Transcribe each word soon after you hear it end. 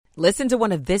Listen to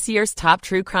one of this year's top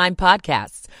true crime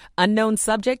podcasts. Unknown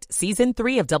Subject, Season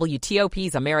 3 of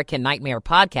WTOP's American Nightmare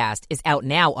podcast is out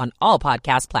now on all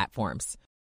podcast platforms.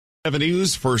 7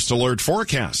 News First Alert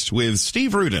Forecast with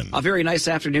Steve Rudin. A very nice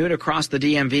afternoon across the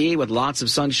DMV with lots of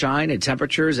sunshine and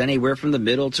temperatures anywhere from the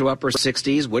middle to upper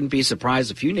 60s. Wouldn't be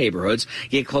surprised a few neighborhoods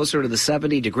get closer to the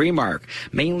 70-degree mark.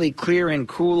 Mainly clear and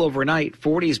cool overnight,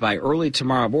 40s by early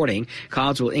tomorrow morning.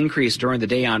 Clouds will increase during the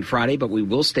day on Friday, but we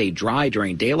will stay dry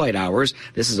during daylight hours.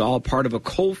 This is all part of a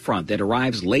cold front that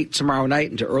arrives late tomorrow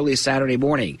night into early Saturday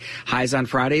morning. Highs on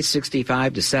Friday,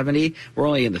 65 to 70. We're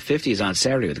only in the 50s on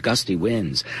Saturday with gusty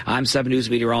winds. I'm 7 News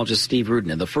meteorologist Steve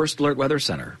Rudin in the First Alert Weather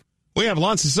Center. We have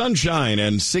lots of sunshine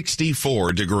and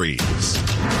 64 degrees.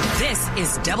 This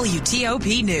is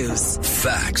WTOP News.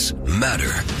 Facts matter.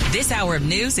 This hour of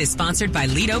news is sponsored by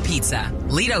Lido Pizza.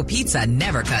 Lido Pizza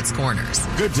never cuts corners.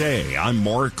 Good day. I'm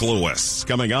Mark Lewis.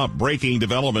 Coming up, breaking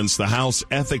developments. The House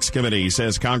Ethics Committee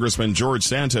says Congressman George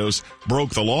Santos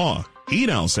broke the law. He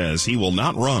now says he will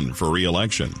not run for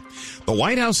re-election. The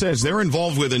White House says they're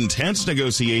involved with intense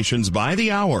negotiations by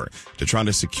the hour to try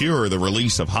to secure the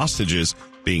release of hostages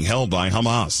being held by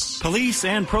Hamas. Police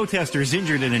and protesters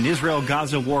injured in an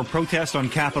Israel-Gaza war protest on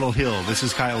Capitol Hill. This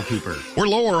is Kyle Cooper. We're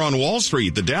lower on Wall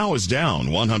Street. The Dow is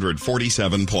down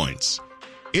 147 points.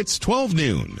 It's 12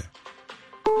 noon.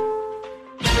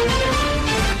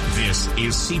 This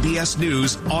is CBS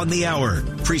News on the Hour,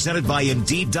 presented by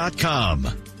Indeed.com.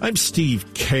 I'm Steve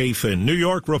Kathan. New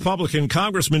York Republican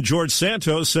Congressman George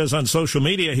Santos says on social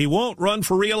media he won't run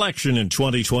for re-election in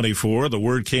 2024. The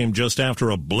word came just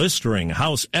after a blistering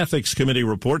House Ethics Committee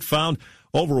report found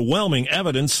overwhelming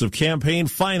evidence of campaign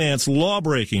finance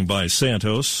lawbreaking by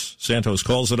Santos. Santos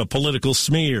calls it a political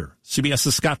smear.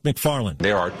 CBS's Scott McFarland.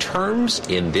 There are terms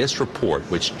in this report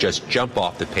which just jump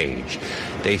off the page.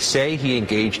 They say he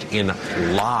engaged in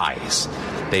lies.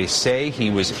 They say he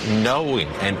was knowing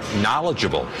and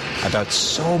knowledgeable about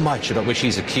so much about which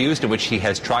he's accused and which he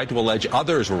has tried to allege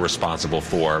others were responsible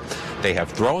for. They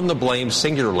have thrown the blame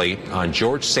singularly on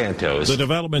George Santos. The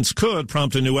developments could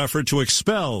prompt a new effort to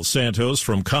expel Santos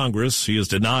from Congress. He has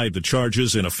denied the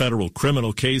charges in a federal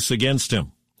criminal case against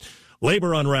him.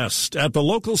 Labor unrest at the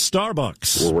local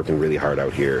Starbucks. We're working really hard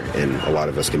out here, and a lot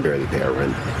of us can barely pay our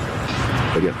rent.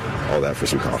 But yeah, all that for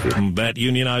some coffee. That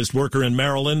unionized worker in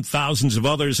Maryland, thousands of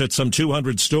others at some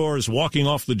 200 stores walking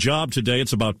off the job today.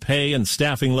 It's about pay and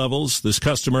staffing levels. This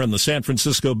customer in the San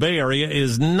Francisco Bay Area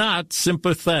is not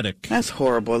sympathetic. That's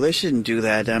horrible. They shouldn't do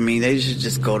that. I mean, they should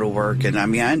just go to work. And I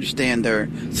mean, I understand their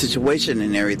situation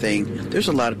and everything. There's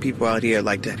a lot of people out here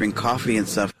like to drink coffee and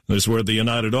stuff. This is where the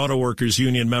United Auto Workers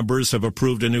Union members have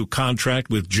approved a new contract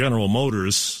with General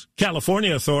Motors.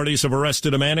 California authorities have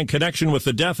arrested a man in connection with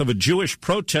the death of a Jewish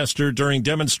protester during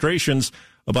demonstrations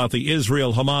about the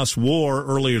Israel-Hamas war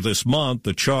earlier this month.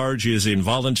 The charge is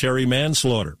involuntary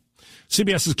manslaughter.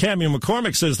 CBS's Cameron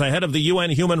McCormick says the head of the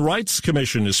UN Human Rights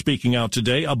Commission is speaking out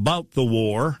today about the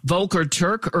war. Volker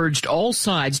Turk urged all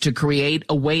sides to create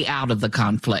a way out of the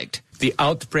conflict. The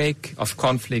outbreak of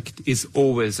conflict is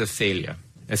always a failure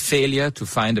to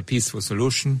find a peaceful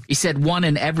solution. He said 1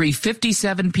 in every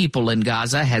 57 people in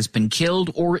Gaza has been killed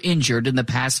or injured in the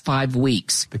past 5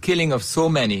 weeks. The killing of so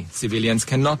many civilians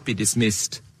cannot be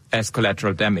dismissed as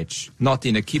collateral damage, not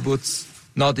in a kibbutz,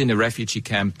 not in a refugee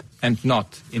camp, and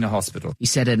not in a hospital. He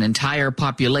said an entire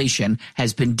population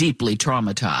has been deeply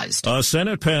traumatized. A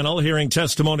Senate panel hearing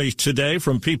testimony today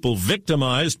from people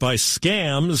victimized by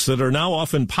scams that are now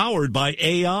often powered by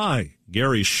AI.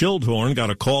 Gary Schildhorn got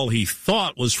a call he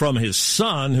thought was from his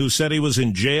son, who said he was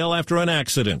in jail after an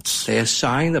accident. They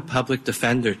assigned a public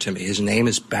defender to me. His name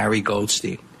is Barry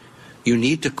Goldstein. You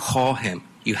need to call him.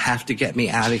 You have to get me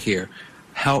out of here.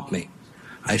 Help me.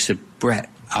 I said, Brett,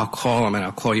 I'll call him and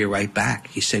I'll call you right back.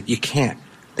 He said, you can't.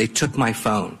 They took my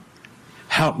phone.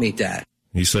 Help me, Dad.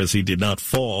 He says he did not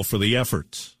fall for the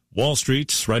effort. Wall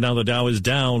Street, right now the Dow is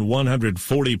down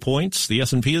 140 points. The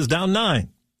S&P is down 9.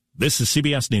 This is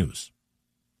CBS News.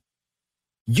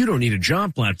 You don't need a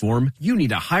job platform, you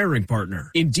need a hiring partner.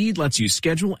 Indeed lets you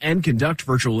schedule and conduct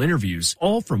virtual interviews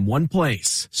all from one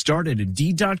place. Start at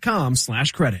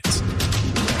Indeed.com/credits.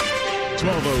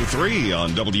 12:03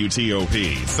 on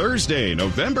WTOP, Thursday,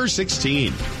 November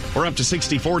 16. We're up to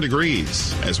 64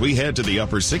 degrees as we head to the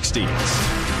upper 60s.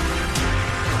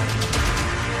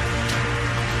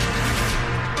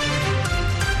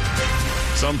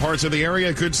 Some parts of the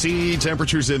area could see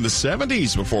temperatures in the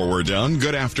 70s before we're done.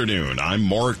 Good afternoon. I'm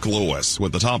Mark Lewis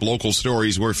with the top local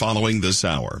stories we're following this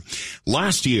hour.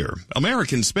 Last year,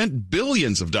 Americans spent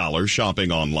billions of dollars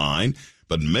shopping online,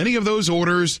 but many of those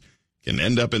orders can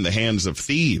end up in the hands of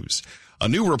thieves. A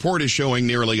new report is showing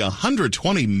nearly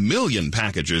 120 million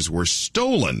packages were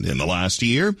stolen in the last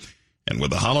year. And with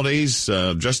the holidays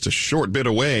just a short bit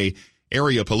away,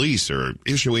 area police are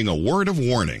issuing a word of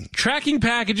warning. Tracking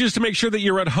packages to make sure that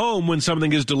you're at home when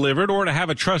something is delivered or to have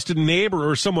a trusted neighbor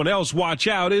or someone else watch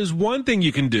out is one thing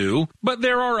you can do, but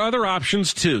there are other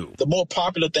options too. The more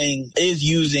popular thing is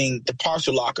using the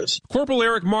parcel lockers. Corporal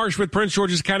Eric Marsh with Prince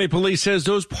George's County Police says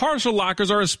those parcel lockers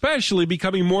are especially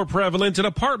becoming more prevalent in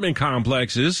apartment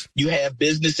complexes. You have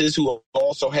businesses who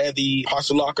also have the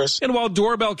parcel lockers. And while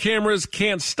doorbell cameras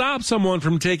can't stop someone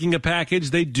from taking a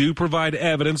package, they do provide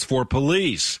evidence for police.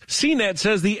 CNET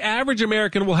says the average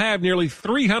American will have nearly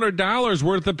 $300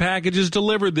 worth of packages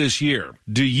delivered this year.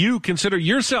 Do you consider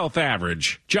yourself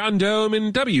average? John Dome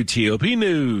in WTOP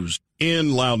News.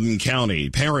 In Loudoun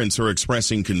County, parents are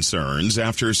expressing concerns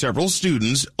after several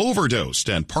students overdosed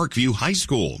at Parkview High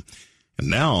School. And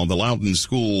now the Loudoun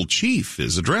school chief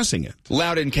is addressing it.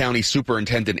 Loudoun County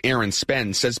Superintendent Aaron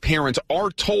Spen says parents are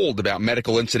told about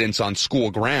medical incidents on school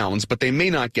grounds, but they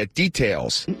may not get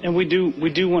details. And we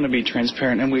do want to be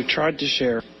transparent, and we've tried to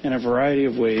share in a variety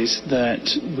of ways that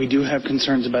we do have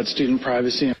concerns about student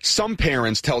privacy. Some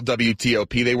parents tell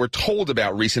WTOP they were told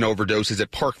about recent overdoses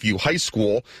at Parkview High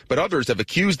School, but others have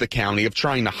accused the county of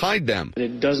trying to hide them.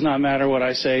 It does not matter what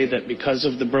I say, that because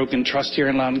of the broken trust here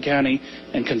in Loudoun County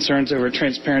and concerns over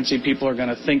transparency, people are going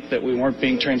to think that we weren't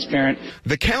being transparent.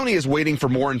 The county is waiting for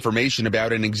more information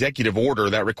about an executive order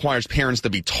that requires parents to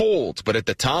be told, but at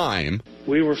the time,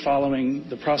 we were following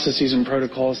the processes and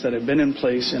protocols that have been in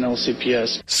place in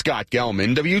LCPS. Scott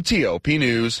Gelman, WTOP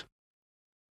News.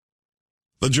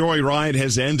 The joyride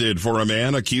has ended for a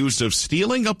man accused of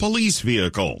stealing a police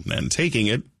vehicle and taking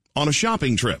it on a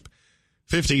shopping trip.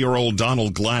 50-year-old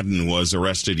Donald Gladden was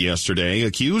arrested yesterday,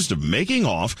 accused of making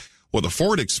off with a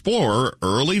Ford Explorer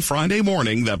early Friday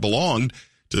morning that belonged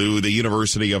to the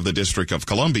University of the District of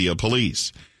Columbia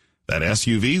police. That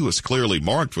SUV was clearly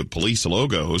marked with police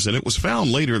logos, and it was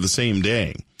found later the same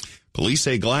day. Police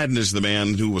say Gladden is the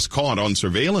man who was caught on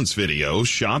surveillance video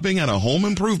shopping at a home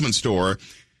improvement store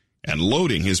and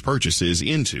loading his purchases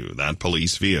into that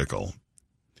police vehicle.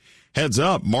 Heads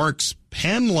up, Mark's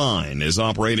Penn line is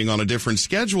operating on a different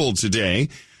schedule today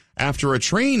after a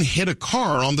train hit a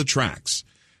car on the tracks.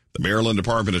 The Maryland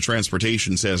Department of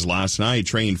Transportation says last night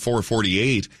train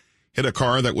 448 hit a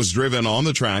car that was driven on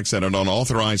the tracks at an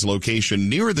unauthorized location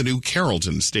near the new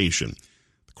Carrollton station.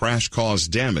 The crash caused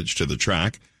damage to the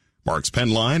track. Mark's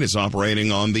Penn line is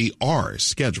operating on the R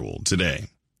schedule today.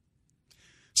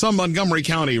 Some Montgomery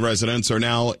County residents are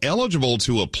now eligible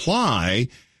to apply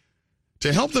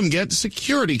to help them get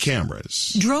security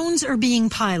cameras. Drones are being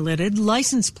piloted.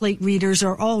 License plate readers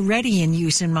are already in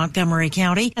use in Montgomery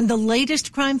County. And the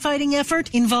latest crime-fighting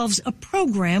effort involves a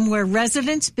program where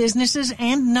residents, businesses,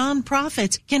 and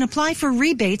nonprofits can apply for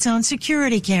rebates on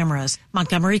security cameras.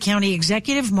 Montgomery County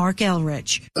Executive Mark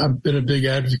Elrich. I've been a big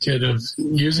advocate of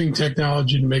using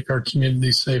technology to make our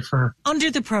communities safer.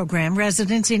 Under the program,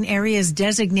 residents in areas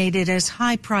designated as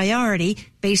high priority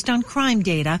based on crime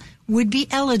data would be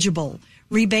eligible.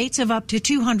 Rebates of up to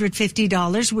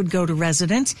 $250 would go to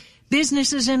residents.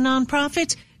 Businesses and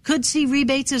nonprofits could see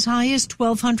rebates as high as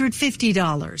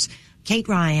 $1,250. Kate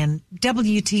Ryan,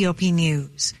 WTOP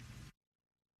News.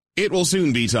 It will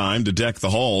soon be time to deck the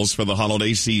halls for the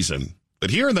holiday season. But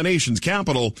here in the nation's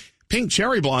capital, pink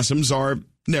cherry blossoms are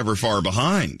never far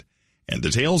behind. And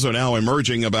details are now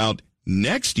emerging about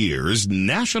next year's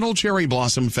National Cherry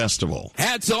Blossom Festival.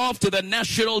 Hats off to the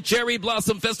National Cherry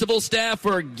Blossom Festival staff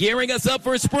for gearing us up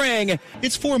for spring.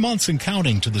 It's 4 months and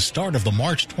counting to the start of the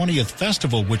March 20th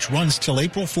festival, which runs till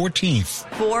April 14th.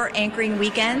 4 anchoring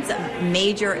weekends of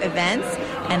major events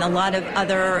and a lot of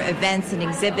other events and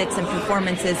exhibits and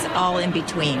performances all in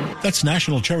between. That's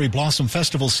National Cherry Blossom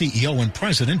Festival CEO and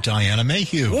President Diana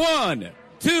Mayhew. 1,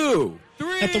 2,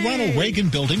 3. At the Ronald Reagan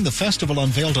Building, the festival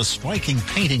unveiled a striking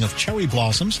painting of cherry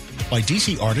blossoms by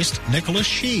DC artist Nicholas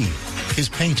Shee. His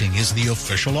painting is the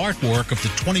official artwork of the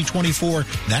 2024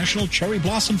 National Cherry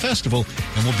Blossom Festival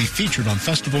and will be featured on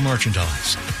festival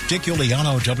merchandise. Dick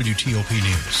Iuliano, WTOP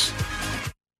News.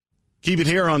 Keep it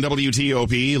here on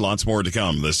WTOP. Lots more to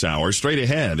come this hour. Straight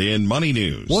ahead in Money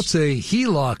News. What's a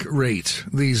HELOC rate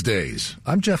these days?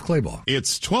 I'm Jeff Claybaugh.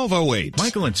 It's 12:08.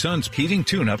 Michael and Son's heating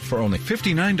tune-up for only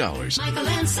 $59. Michael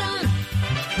and Son.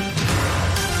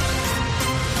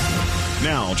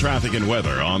 Now, traffic and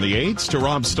weather on the 8s to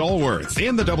Rob Stallworth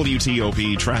in the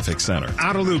WTOP Traffic Center.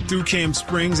 Outer loop through Camp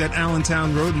Springs at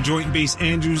Allentown Road and Joint Base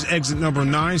Andrews, exit number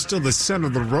 9. Still the center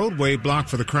of the roadway blocked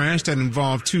for the crash that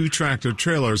involved 2 tractor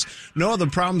trailers. No other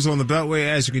problems on the Beltway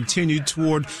as you continue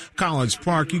toward College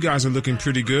Park. You guys are looking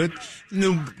pretty good.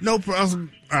 No problem.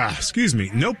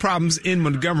 No problems in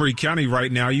Montgomery County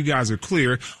right now. You guys are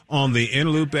clear on the inner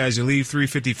loop as you leave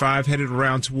 355 headed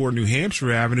around toward New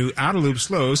Hampshire Avenue. Outer loop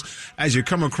slows as you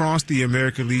come across the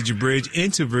American Legion Bridge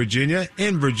into Virginia.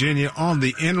 In Virginia on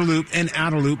the inner loop and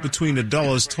outer loop between the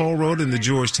Dulles Toll Road and the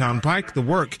Georgetown Pike. The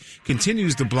work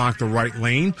continues to block the right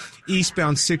lane.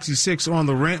 Eastbound 66 on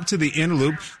the ramp to the inner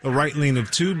loop. The right lane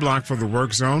of 2 blocked for the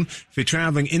work zone. If you're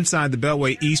traveling inside the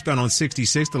Beltway eastbound on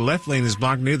 66, the left lane is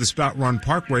blocked near the Spout Run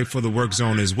Parkway for the work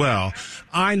zone as well.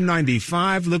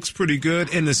 I-95 looks pretty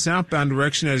good in the southbound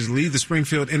direction as you leave the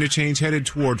Springfield interchange headed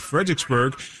toward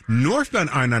Fredericksburg. Northbound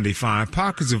I-95,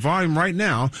 pockets of volume right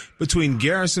now between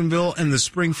Garrisonville and the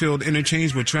Springfield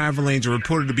interchange where travel lanes are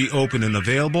reported to be open and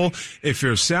available. If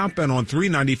you're southbound on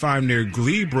 395 near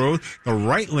Glebe Road, the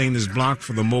right lane is blocked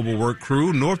for the mobile work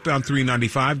crew. Northbound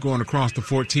 395 going across the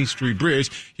 14th Street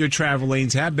Bridge, your travel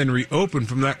lanes have been reopened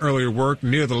from that earlier work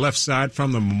near the left side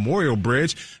from the Memorial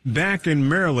Bridge. Back in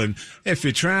Maryland, if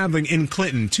you're traveling in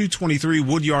Clinton, 223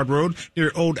 Woodyard Road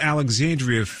near Old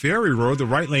Alexandria Ferry Road, the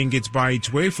right lane gets by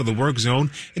each way for the work zone.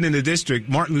 And in the district,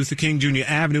 Martin Luther King Jr.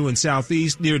 Avenue and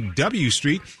Southeast near W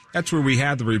Street, that's where we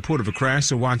had the report of a crash,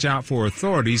 so watch out for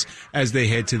authorities as they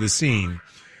head to the scene.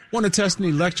 Want to test an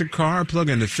electric car? Plug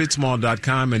into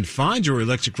fitsmall.com and find your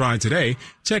electric ride today.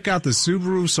 Check out the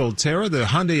Subaru Solterra, the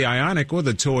Hyundai Ioniq, or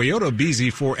the Toyota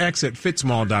BZ4X at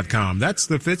fitsmall.com. That's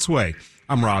the Fitz way.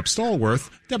 I'm Rob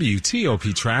Stallworth,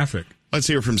 WTOP Traffic. Let's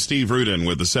hear from Steve Rudin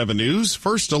with the 7 News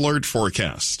First Alert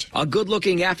Forecast. A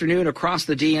good-looking afternoon across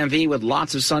the DMV with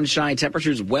lots of sunshine.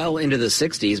 Temperatures well into the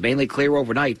 60s, mainly clear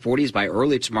overnight, 40s by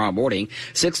early tomorrow morning,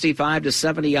 65 to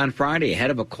 70 on Friday.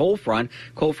 Ahead of a cold front.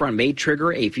 Cold front may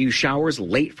trigger a few showers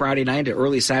late Friday night to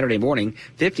early Saturday morning,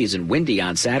 50s and windy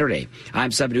on Saturday.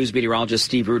 I'm 7 News meteorologist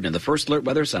Steve Rudin in the First Alert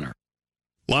Weather Center.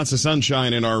 Lots of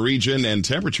sunshine in our region and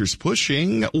temperatures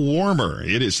pushing warmer.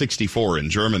 It is 64 in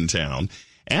Germantown.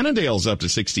 Annandale's up to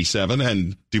 67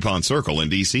 and DuPont Circle in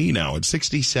D.C. now at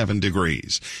 67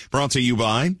 degrees. Brought to you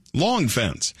by Long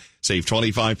Fence. Save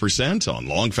 25% on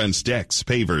Long Fence decks,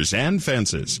 pavers, and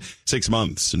fences. 6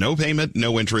 months, no payment,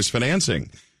 no interest financing.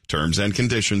 Terms and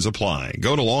conditions apply.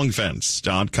 Go to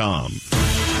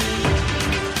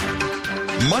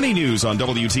longfence.com. Money news on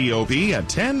WTOP at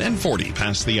 10 and 40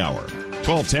 past the hour.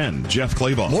 12:10, Jeff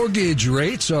Clayball. Mortgage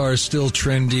rates are still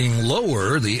trending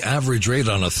lower. The average rate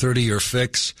on a 30-year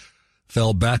fix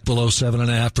fell back below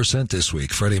 7.5% this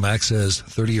week. Freddie Mac says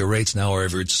 30-year rates now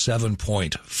average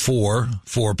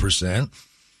 7.44%,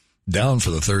 down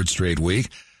for the third straight week.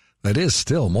 That is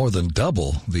still more than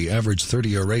double the average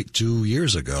 30-year rate 2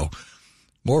 years ago.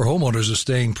 More homeowners are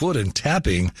staying put and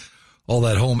tapping all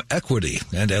that home equity,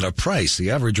 and at a price. The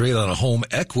average rate on a home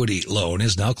equity loan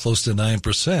is now close to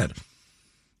 9%.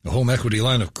 The home equity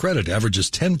line of credit averages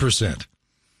 10%.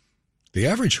 The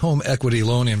average home equity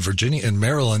loan in Virginia and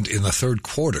Maryland in the third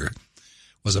quarter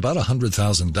was about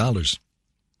 $100,000.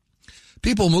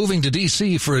 People moving to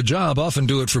D.C. for a job often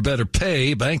do it for better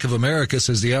pay. Bank of America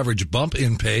says the average bump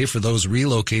in pay for those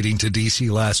relocating to D.C.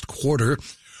 last quarter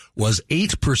was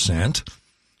 8%,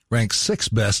 ranked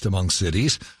 6th best among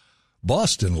cities.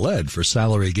 Boston led for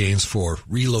salary gains for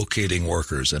relocating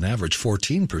workers, an average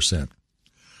 14%.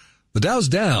 The Dow's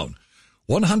down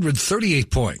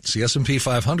 138 points. The S&P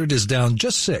 500 is down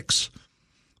just 6.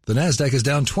 The NASDAQ is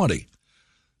down 20.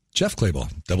 Jeff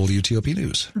Clayball, WTOP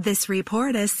News. This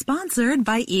report is sponsored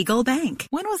by Eagle Bank.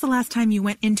 When was the last time you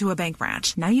went into a bank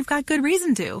branch? Now you've got good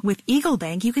reason to. With Eagle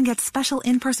Bank, you can get special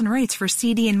in-person rates for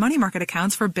CD and money market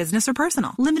accounts for business or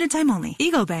personal. Limited time only.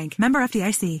 Eagle Bank. Member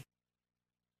FDIC.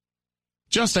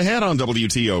 Just ahead on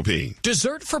WTOP.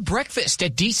 Dessert for breakfast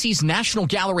at DC's National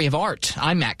Gallery of Art.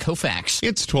 I'm Matt Koufax.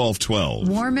 It's 12:12.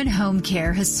 Warman Home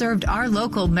Care has served our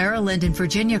local Maryland and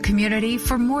Virginia community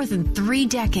for more than 3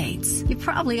 decades. You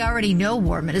probably already know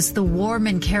Warman as the warm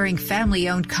and caring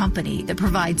family-owned company that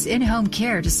provides in-home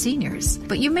care to seniors.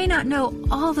 But you may not know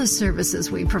all the services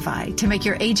we provide to make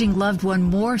your aging loved one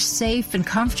more safe and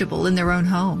comfortable in their own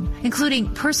home,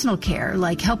 including personal care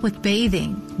like help with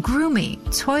bathing, grooming,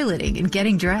 toileting, and getting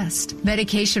dressed,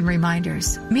 medication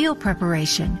reminders, meal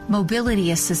preparation, mobility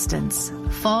assistance,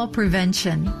 fall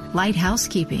prevention, light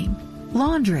housekeeping,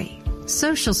 laundry,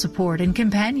 social support and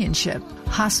companionship,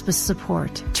 hospice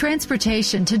support,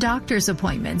 transportation to doctor's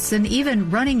appointments, and even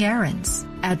running errands.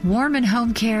 At Warman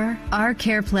Home Care, our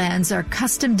care plans are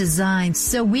custom designed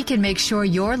so we can make sure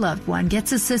your loved one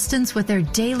gets assistance with their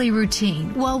daily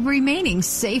routine while remaining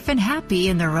safe and happy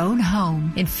in their own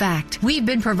home. In fact, we've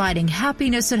been providing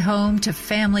happiness at home to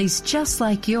families just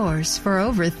like yours for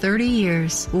over 30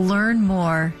 years. Learn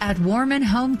more at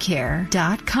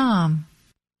warmanhomecare.com.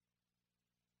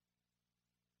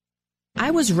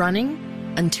 I was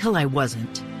running until I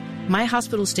wasn't. My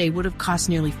hospital stay would have cost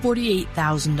nearly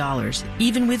 $48,000,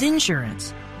 even with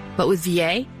insurance. But with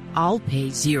VA, I'll pay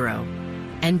zero.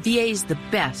 And VA is the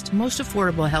best, most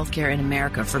affordable healthcare in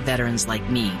America for veterans like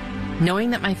me. Knowing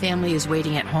that my family is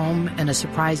waiting at home and a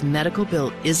surprise medical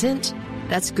bill isn't,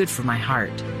 that's good for my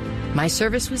heart. My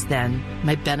service was then,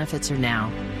 my benefits are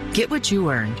now. Get what you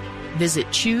earned.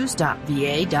 Visit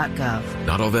choose.va.gov.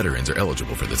 Not all veterans are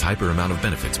eligible for the type or amount of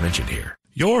benefits mentioned here.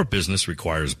 Your business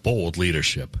requires bold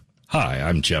leadership. Hi,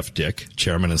 I'm Jeff Dick,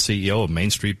 Chairman and CEO of Main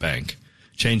Street Bank.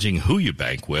 Changing who you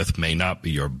bank with may not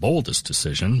be your boldest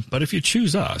decision, but if you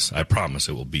choose us, I promise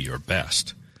it will be your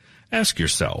best. Ask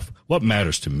yourself, what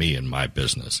matters to me in my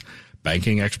business?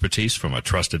 Banking expertise from a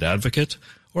trusted advocate,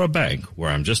 or a bank where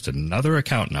I'm just another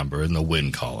account number in the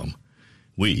win column?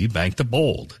 We bank the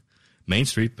bold. Main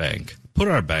Street Bank. Put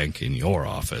our bank in your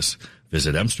office.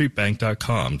 Visit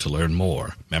mstreetbank.com to learn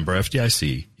more. Member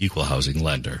FDIC, Equal Housing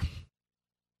Lender.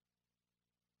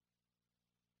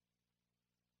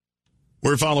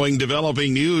 We're following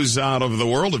developing news out of the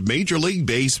world of Major League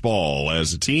Baseball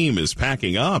as the team is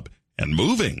packing up and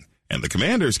moving, and the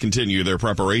Commanders continue their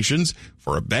preparations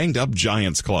for a banged-up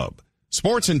Giants club.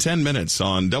 Sports in 10 minutes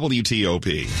on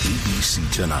WTOP.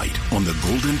 ABC tonight on The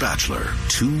Golden Bachelor.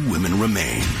 2 women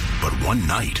remain, but one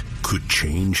night could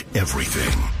change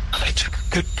everything. I took a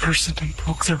good person and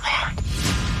broke their heart.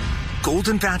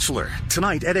 Golden Bachelor,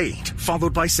 tonight at 8,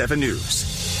 followed by 7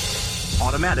 News.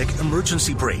 Automatic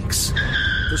emergency brakes.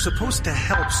 They're supposed to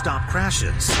help stop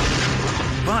crashes,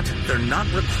 but they're not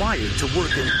required to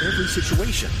work in every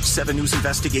situation. 7 News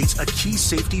investigates a key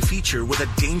safety feature with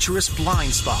a dangerous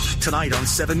blind spot. Tonight on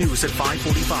 7 News at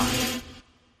 5:45.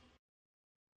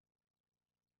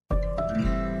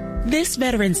 This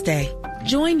Veterans Day,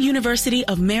 join University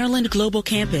of Maryland Global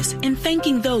Campus in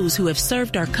thanking those who have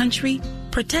served our country,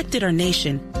 protected our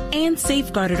nation, and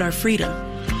safeguarded our freedom.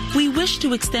 We wish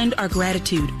to extend our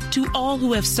gratitude to all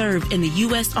who have served in the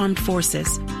U.S. Armed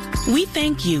Forces. We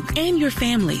thank you and your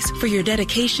families for your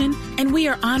dedication, and we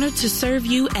are honored to serve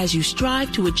you as you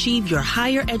strive to achieve your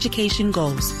higher education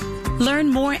goals. Learn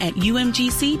more at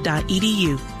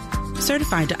umgc.edu.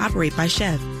 Certified to operate by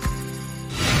Chev.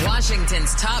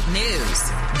 Washington's top news,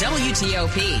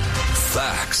 WTOP.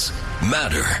 Facts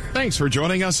matter. Thanks for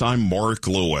joining us. I'm Mark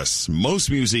Lewis. Most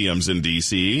museums in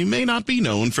D.C. may not be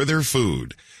known for their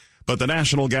food, but the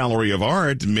National Gallery of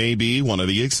Art may be one of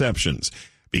the exceptions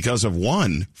because of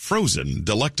one frozen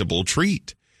delectable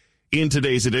treat. In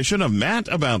today's edition of Matt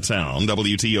About Town,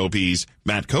 WTOP's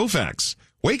Matt Koufax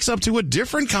wakes up to a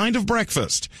different kind of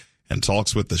breakfast and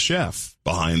talks with the chef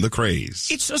behind the craze.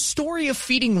 It's a story of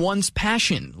feeding one's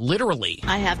passion, literally.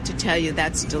 I have to tell you,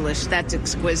 that's delicious. That's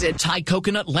exquisite. Thai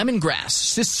coconut lemongrass,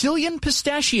 Sicilian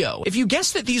pistachio. If you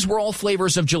guessed that these were all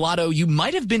flavors of gelato, you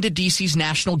might have been to DC's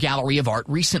National Gallery of Art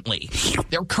recently.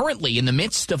 They're currently in the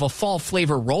midst of a fall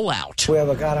flavor rollout. We have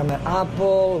a caramel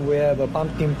apple, we have a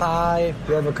pumpkin pie,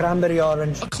 we have a cranberry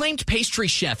orange. Acclaimed pastry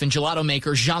chef and gelato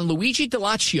maker Gianluigi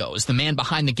Dellaccio is the man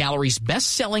behind the gallery's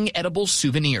best-selling edible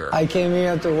souvenir. I came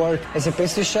here to work as a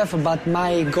pastry chef, but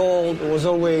my goal was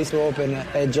always to open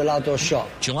a gelato shop.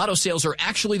 Gelato sales are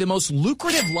actually the most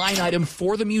lucrative line item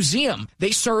for the museum.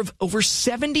 They serve over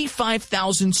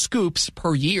 75,000 scoops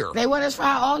per year. They want us to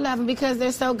try all of them because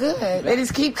they're so good. They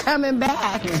just keep coming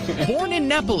back. Born in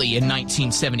Napoli in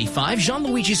 1975,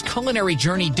 Gianluigi's culinary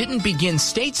journey didn't begin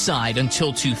stateside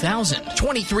until 2000.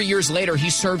 23 years later, he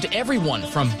served everyone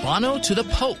from Bono to the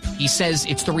Pope. He says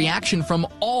it's the reaction from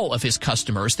all of his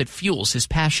customers that fuels his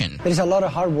passion. There's a lot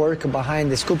of hard work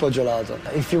behind the scoop of gelato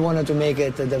if you wanted to make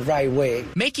it the right way.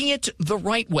 Making it the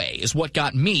right way is what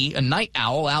got me, a night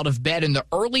owl, out of bed in the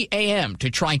early a.m. to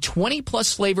try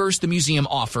 20-plus flavors the museum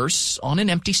offers on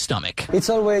an empty stomach. It's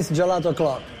always gelato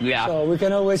o'clock. Yeah. So we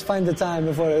can always find the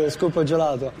time for a scoop of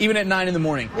gelato. Even at 9 in the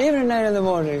morning? Even at 9 in the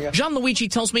morning.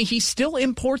 Gianluigi tells me he still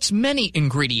imports many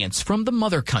ingredients from the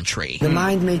mother country. The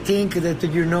mind may think that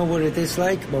you know what it tastes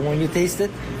like, but when you taste it,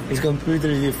 it's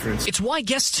completely different. It's why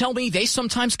guests tell me they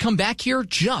sometimes come back here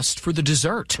just for the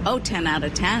dessert. Oh, 10 out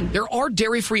of 10. There are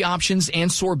dairy-free options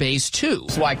and sorbets, too.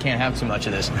 That's why I can't have too much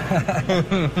of this.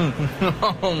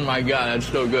 Oh, my God, that's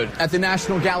so good. At the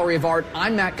National Gallery of Art,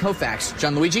 I'm Matt Koufax.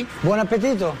 Gianluigi? Buon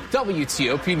appetito.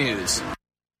 WTOP News.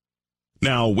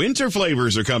 Now, winter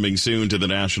flavors are coming soon to the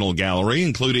National Gallery,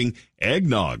 including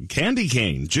eggnog, candy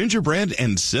cane, gingerbread,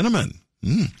 and cinnamon.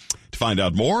 To find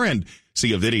out more and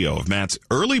see a video of Matt's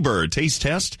early bird taste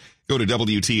test, go to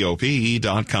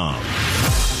WTOP.com.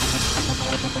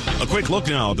 A quick look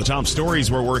now at the top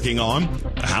stories we're working on.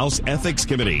 The House Ethics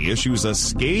Committee issues a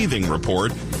scathing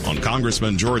report on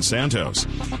Congressman George Santos.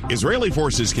 Israeli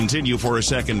forces continue for a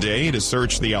second day to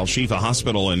search the Al-Shifa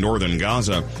hospital in northern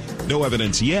Gaza. No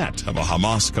evidence yet of a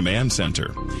Hamas command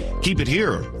center. Keep it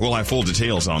here. We'll have full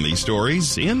details on these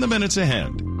stories in the minutes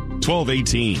ahead.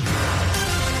 12:18.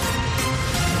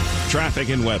 Traffic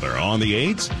and weather on the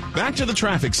 8s. Back to the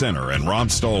traffic center and Rob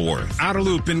Stallworth. Outer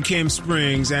loop in Camp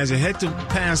Springs as you head to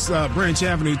past Branch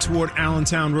Avenue toward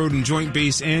Allentown Road and Joint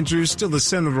Base Andrews. Still the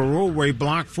center of the roadway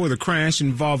blocked for the crash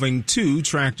involving 2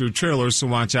 tractor trailers, so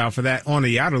watch out for that on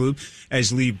the outer loop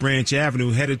as you leave Branch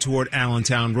Avenue headed toward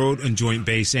Allentown Road and Joint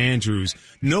Base Andrews.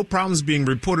 No problems being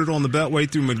reported on the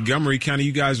Beltway through Montgomery County.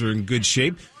 You guys are in good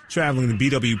shape. Traveling the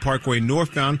BW Parkway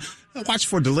northbound. Watch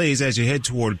for delays as you head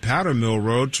toward Powder Mill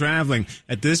Road. Traveling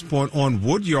at this point on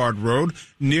Woodyard Road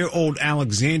near Old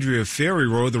Alexandria Ferry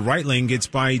Road. The right lane gets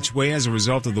by each way as a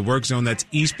result of the work zone. That's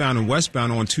eastbound and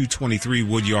westbound on 223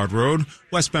 Woodyard Road.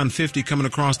 Westbound 50 coming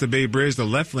across the Bay Bridge. The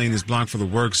left lane is blocked for the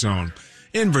work zone.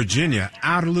 In Virginia,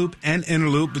 outer loop and inner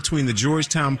loop between the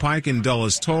Georgetown Pike and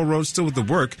Dulles Toll Road, still with the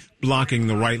work blocking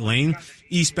the right lane.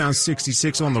 Eastbound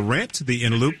 66 on the ramp to the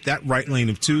inner loop. That right lane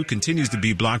of 2 continues to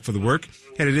be blocked for the work.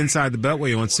 Headed inside the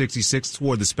Beltway on 66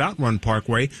 toward the Spout Run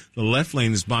Parkway. The left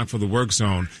lane is blocked for the work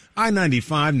zone.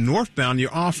 I-95 northbound,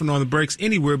 you're off and on the brakes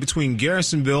anywhere between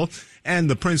Garrisonville and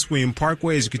the Prince William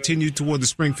Parkway. As you continue toward the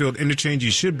Springfield interchange, you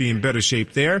should be in better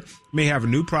shape there. May have a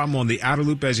new problem on the outer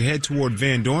loop as you head toward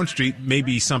Van Dorn Street.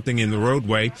 Maybe something in the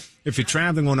roadway. If you're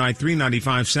traveling on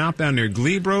I-395 southbound near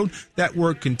Glebe Road, that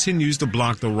work continues to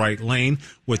block the right lane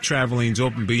with travel lanes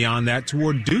open beyond that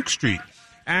toward Duke Street.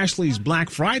 Ashley's Black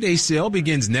Friday sale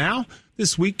begins now.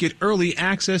 This week, get early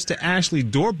access to Ashley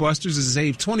Doorbusters to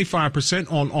save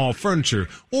 25% on all furniture.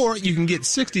 Or you can get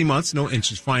 60 months no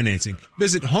interest financing.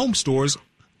 Visit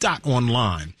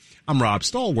homestores.online. I'm Rob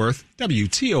Stallworth,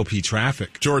 WTOP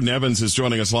Traffic. Jordan Evans is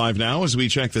joining us live now as we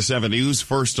check the 7 News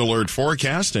First Alert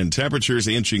forecast, and temperatures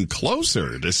inching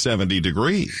closer to 70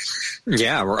 degrees.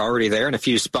 Yeah, we're already there in a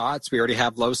few spots. We already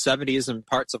have low 70s in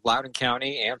parts of Loudoun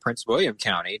County and Prince William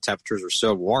County. Temperatures are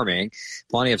still warming.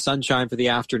 Plenty of sunshine for the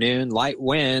afternoon, light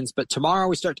winds, but tomorrow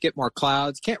we start to get more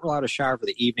clouds. Can't rule out a shower for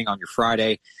the evening on your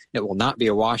Friday. It will not be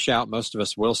a washout. Most of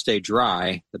us will stay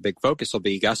dry. The big focus will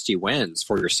be gusty winds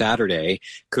for your Saturday.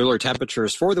 Cooler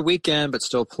temperatures for the weekend, but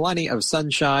still plenty of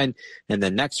sunshine. And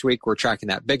then next week, we're tracking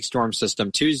that big storm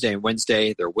system. Tuesday and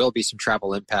Wednesday, there will be some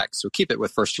travel impacts. So keep it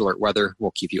with First Alert Weather.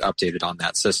 We'll keep you updated on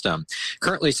that system.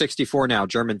 Currently 64 now,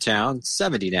 Germantown,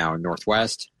 70 now in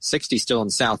Northwest, 60 still in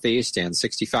Southeast, and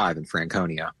 65 in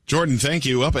Franconia. Jordan, thank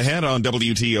you. Up ahead on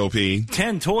WTOP.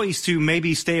 10 toys to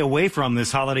maybe stay away from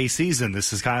this holiday season.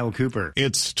 This is Kyle Cooper.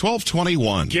 It's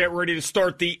 12:21. Get ready to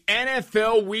start the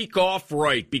NFL week off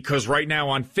right, because right now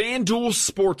on FanDuel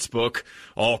Sportsbook,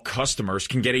 all customers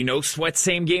can get a no-sweat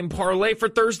same-game parlay for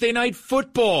Thursday Night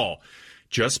Football.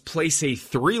 Just place a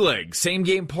 3-leg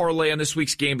same-game parlay on this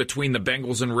week's game between the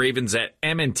Bengals and Ravens at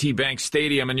M&T Bank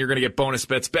Stadium, and you're going to get bonus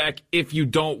bets back if you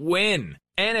don't win.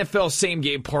 NFL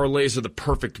same-game parlays are the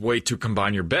perfect way to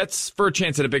combine your bets for a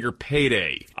chance at a bigger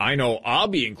payday. I know I'll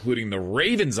be including the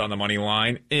Ravens on the money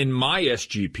line in my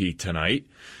SGP tonight.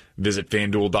 Visit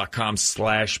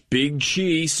FanDuel.com/Big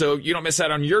Cheese so you don't miss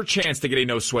out on your chance to get a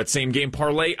no-sweat same-game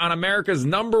parlay on America's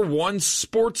 #1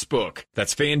 sportsbook.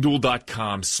 That's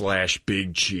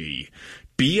FanDuel.com/Big Cheese.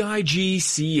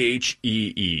 BIGCHEE.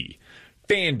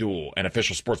 FanDuel, an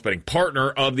official sports betting partner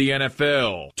of the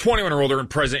NFL. 21 or older and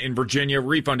present in Virginia.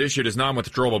 Refund issued as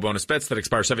non-withdrawable bonus bets that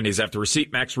expire 7 days after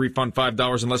receipt. Max refund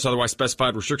 $5 unless otherwise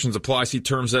specified. Restrictions apply. See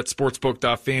terms at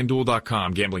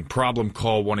sportsbook.fanduel.com. Gambling problem?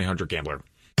 Call 1-800-GAMBLER.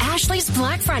 Ashley's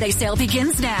Black Friday sale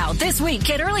begins now. This week,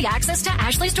 get early access to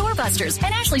Ashley's Doorbusters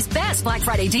and Ashley's best Black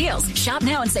Friday deals. Shop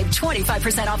now and save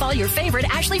 25% off all your favorite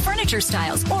Ashley furniture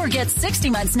styles, or get 60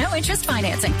 months no interest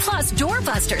financing. Plus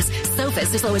Doorbusters,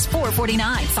 sofas as low as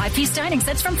 $449, 5-piece dining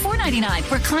sets from $499,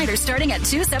 recliners starting at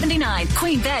 $279,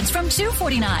 queen beds from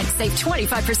 $249. Save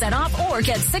 25% off or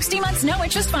get 60 months no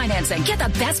interest financing. Get the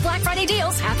best Black Friday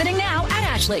deals happening now at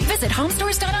Ashley. Visit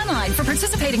homestores.online for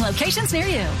participating locations near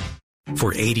you.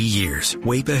 For 80 years,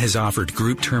 WAEPA has offered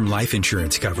group term life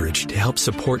insurance coverage to help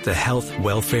support the health,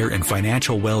 welfare, and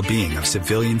financial well-being of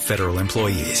civilian federal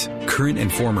employees. Current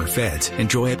and former feds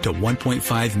enjoy up to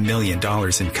 $1.5 million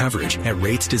in coverage at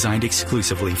rates designed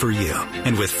exclusively for you.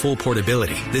 And with full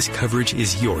portability, this coverage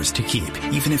is yours to keep,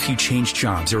 even if you change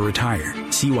jobs or retire.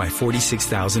 See why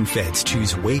 46,000 feds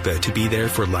choose WAEPA to be there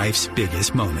for life's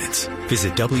biggest moments.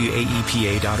 Visit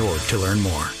WAEPA.org to learn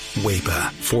more.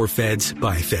 WAEPA. For feds,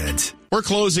 by feds. We're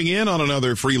closing in on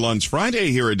another Free Lunch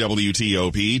Friday here at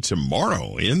WTOP.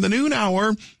 Tomorrow in the noon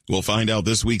hour, we'll find out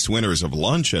this week's winners of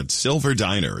lunch at Silver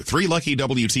Diner. 3 lucky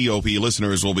WTOP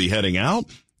listeners will be heading out,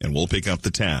 and we'll pick up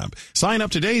the tab. Sign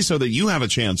up today so that you have a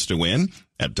chance to win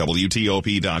at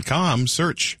WTOP.com.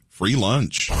 Search Free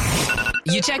Lunch.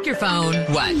 You check your phone,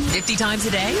 50 times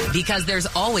a day? Because there's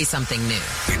always something new.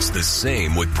 It's the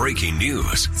same with breaking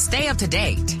news. Stay up to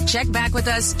date. Check back with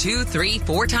us 2, 3,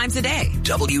 4 times a day.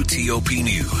 WTOP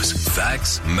News.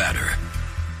 Facts matter.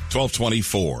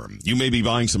 1224. You may be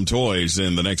buying some toys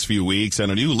in the next few weeks,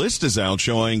 and a new list is out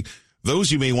showing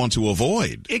those you may want to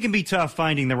avoid. It can be tough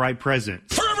finding the right present.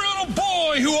 For every little boy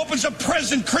who opens a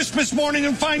present Christmas morning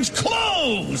and finds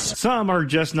clothes. Some are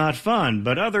just not fun,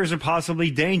 but others are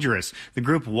possibly dangerous. The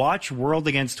group Watch World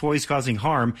Against Toys Causing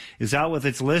Harm is out with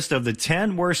its list of the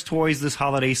 10 worst toys this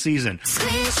holiday season.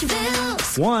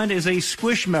 One is a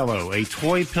Squishmallow, a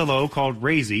toy pillow called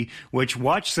Razy, which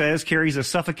Watch says carries a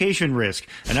suffocation risk.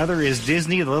 Another is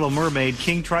Disney, The Little Mermaid,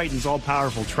 King Triton's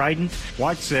all-powerful trident.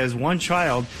 Watch says one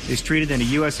child is treated in a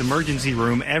U.S. emergency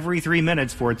room every 3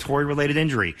 minutes for a toy-related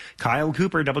injury. Kyle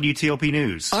Cooper, WTOP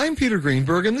News. I'm Peter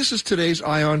Greenberg, and this is today's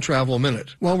Ion Travel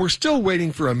Minute. While we're still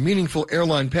waiting for a meaningful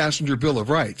airline passenger bill of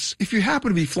rights, if you happen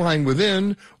to be flying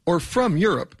within or from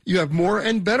Europe, you have more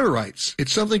and better rights.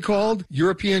 It's something called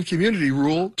European Community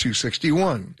Rule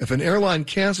 261. If an airline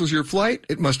cancels your flight,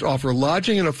 it must offer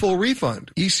lodging and a full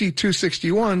refund. EC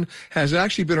 261 has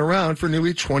actually been around for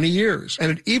nearly 20 years,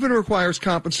 and it even requires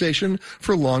compensation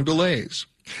for long delays.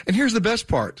 And here's the best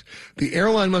part. The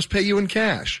airline must pay you in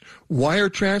cash, wire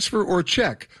transfer, or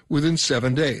check within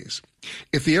 7 days.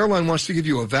 If the airline wants to give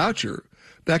you a voucher,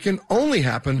 that can only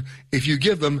happen if you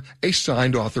give them a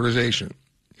signed authorization.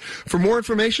 For more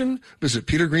information, visit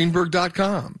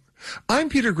petergreenberg.com. I'm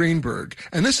Peter Greenberg,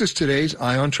 and this is today's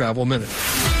Ion Travel Minute.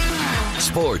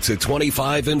 Sports at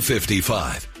 25 and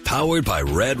 55. Powered by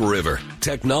Red River.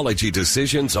 Technology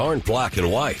decisions aren't black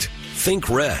and white. Think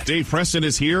red. Dave Preston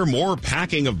is here. More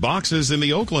packing of boxes in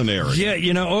the Oakland area. Yeah,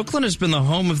 you know, Oakland has been the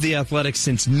home of the Athletics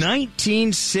since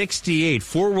 1968.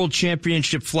 4 World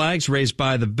Championship flags raised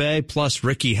by the Bay, plus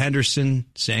Ricky Henderson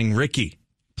saying Ricky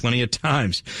plenty of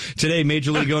times. Today,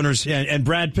 Major League owners, and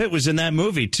Brad Pitt was in that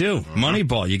movie, too.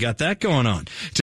 Moneyball. You got that going on.